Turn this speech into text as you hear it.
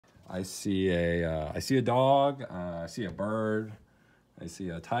I see a dog. I see a bird. I see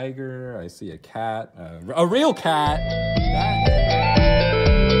a tiger. I see a cat. A real cat.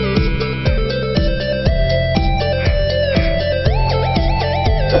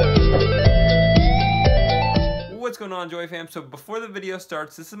 What's going on, Joy fam? So before the video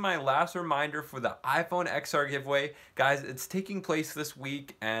starts, this is my last reminder for the iPhone XR giveaway. Guys, it's taking place this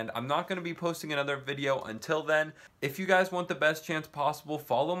week and I'm not going to be posting another video until then. If you guys want the best chance possible,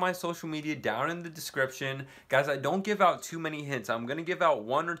 follow my social media down in the description. Guys, I don't give out too many hints. I'm going to give out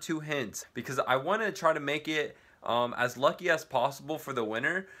 1 or 2 hints because I want to try to make it as lucky as possible for the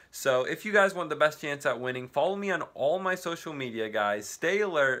winner. So if you guys want the best chance at winning, follow me on all my social media, guys. Stay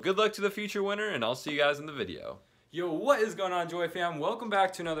alert. Good luck to the future winner and I'll see you guys in the video. Yo, what is going on, Joy fam? Welcome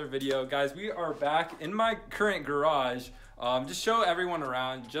back to another video. Guys, we are back in my current garage. Just show everyone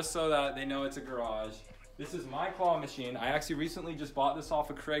around just so that they know it's a garage. This is my claw machine. I actually recently just bought this off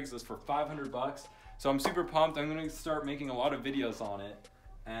of Craigslist for 500 bucks. So I'm super pumped. I'm gonna start making a lot of videos on it.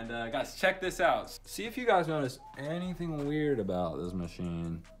 And guys, check this out. See if you guys notice anything weird about this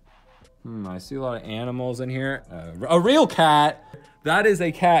machine. I see a lot of animals in here. A real cat. That is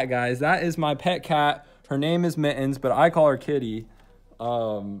a cat, guys. That is my pet cat. Her name is Mittens, but I call her Kitty.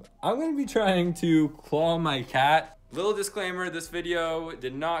 I'm gonna be trying to claw my cat. Little disclaimer, this video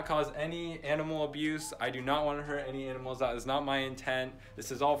did not cause any animal abuse. I do not want to hurt any animals. That is not my intent.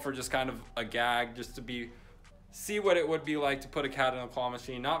 This is all for just kind of a gag, just to see what it would be like to put a cat in a claw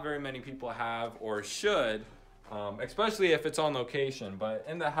machine. Not very many people have or should, especially if it's on location, but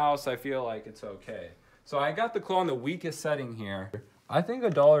in the house, I feel like it's okay. So I got the claw in the weakest setting here. I think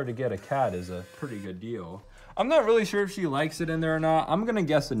 $1 to get a cat is a pretty good deal. I'm not really sure if she likes it in there or not. I'm gonna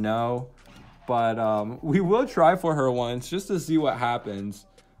guess a no, but we will try for her once just to see what happens.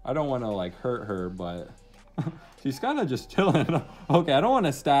 I don't wanna like hurt her, but she's kind of just chilling. Okay, I don't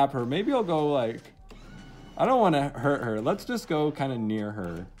wanna stab her. Maybe I'll go like, I don't wanna hurt her. Let's just go kind of near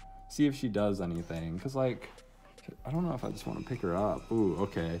her. See if she does anything. Cause like, I don't know if I just wanna pick her up. Ooh,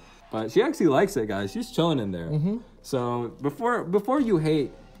 okay. But she actually likes it, guys. She's chilling in there. So before you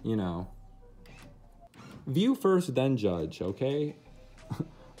hate, you know, view first, then judge, okay?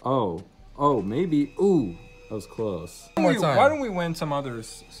 oh, maybe. Ooh, that was close. Why don't we win some other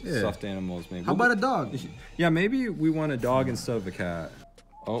stuffed animals, maybe? How about a dog? Yeah, maybe we want a dog instead of a cat.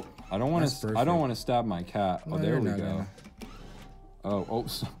 Oh, I don't want to stab my cat. Oh, there we go. Oh,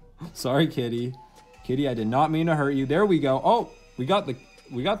 sorry, Kitty. Kitty, I did not mean to hurt you. There we go. Oh, we got the.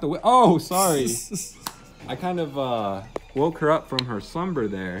 Oh, sorry. I kind of woke her up from her slumber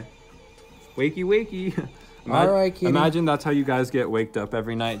there. Wakey, wakey. All right, Kitty. Imagine that's how you guys get waked up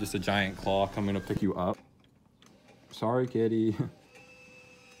every night. Just a giant claw coming to pick you up. Sorry, Kitty.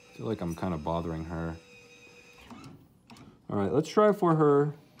 I feel like I'm kind of bothering her. All right, let's try for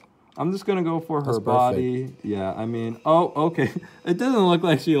her. I'm just going to go for her body. Yeah, I mean, oh, okay. It doesn't look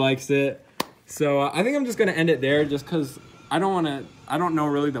like she likes it. So I think I'm just going to end it there just because I don't know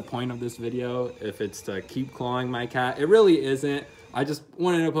really the point of this video, if it's to keep clawing my cat. It really isn't. I just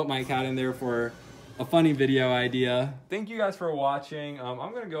wanted to put my cat in there for a funny video idea. Thank you guys for watching. I'm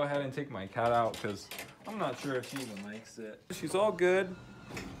gonna go ahead and take my cat out because I'm not sure if she even likes it. She's all good.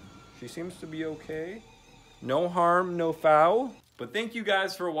 She seems to be okay. No harm, no foul. But thank you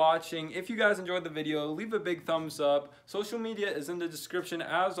guys for watching. If you guys enjoyed the video, leave a big thumbs up. Social media is in the description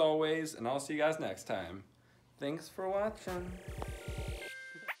as always, and I'll see you guys next time. Thanks for watching.